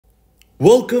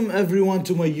Welcome everyone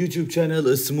to my YouTube channel.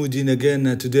 It's Moodin again,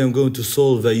 and today I'm going to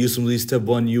solve a USMLE Step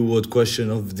 1 UWORLD question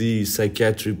of the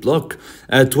psychiatry block.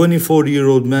 A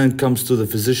 24-year-old man comes to the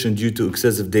physician due to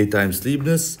excessive daytime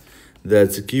sleepiness.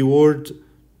 That's a keyword.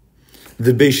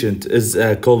 The patient is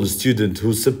a college student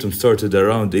whose symptoms started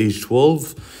around age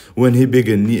 12 when he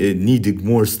began needing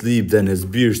more sleep than his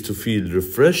peers to feel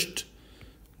refreshed.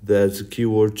 That's a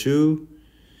keyword 2.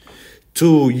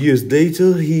 2 years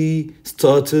later, he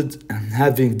started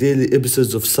having daily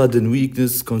episodes of sudden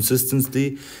weakness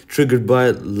consistently, triggered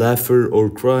by laughter or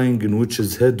crying, in which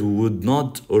his head would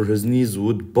nod or his knees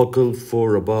would buckle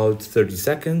for about 30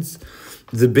 seconds.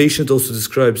 The patient also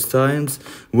describes times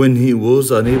when he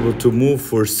was unable to move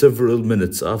for several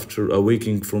minutes after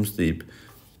awaking from sleep,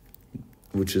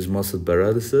 which is muscle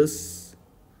paralysis.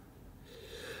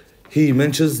 He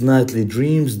mentions nightly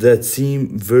dreams that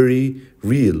seem very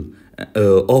real,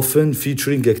 often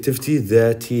featuring activity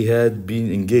that he had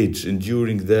been engaged in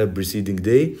during the preceding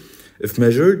day. If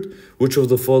measured, which of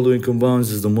the following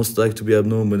compounds is the most likely to be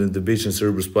abnormal in the patient's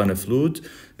cerebrospinal fluid?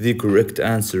 The correct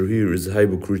answer here is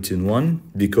hypocretin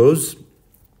 1, because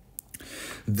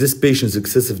this patient's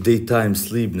excessive daytime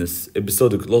sleepiness,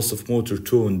 episodic loss of motor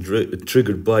tone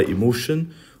triggered by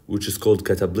emotion, which is called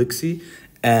cataplexy,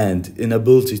 and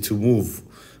inability to move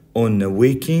on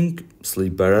waking,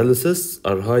 sleep paralysis,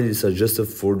 are highly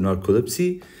suggestive for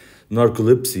narcolepsy.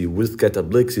 Narcolepsy with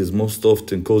cataplexy is most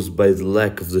often caused by the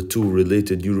lack of the two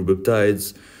related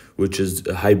neuropeptides, which is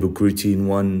hypocretin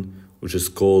 1, which is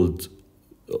called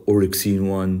orexin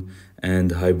 1,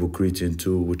 and hypocretin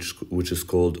 2, which is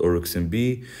called orexin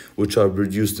B, which are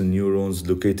produced in neurons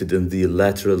located in the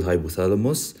lateral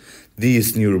hypothalamus.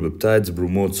 These neuropeptides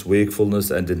promote wakefulness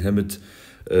and inhibit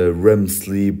REM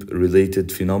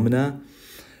sleep-related phenomena.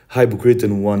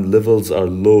 Hypocretin 1 levels are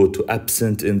low to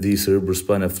absent in the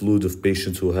cerebrospinal fluid of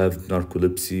patients who have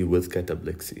narcolepsy with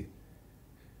cataplexy.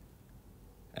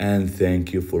 And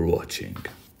thank you for watching.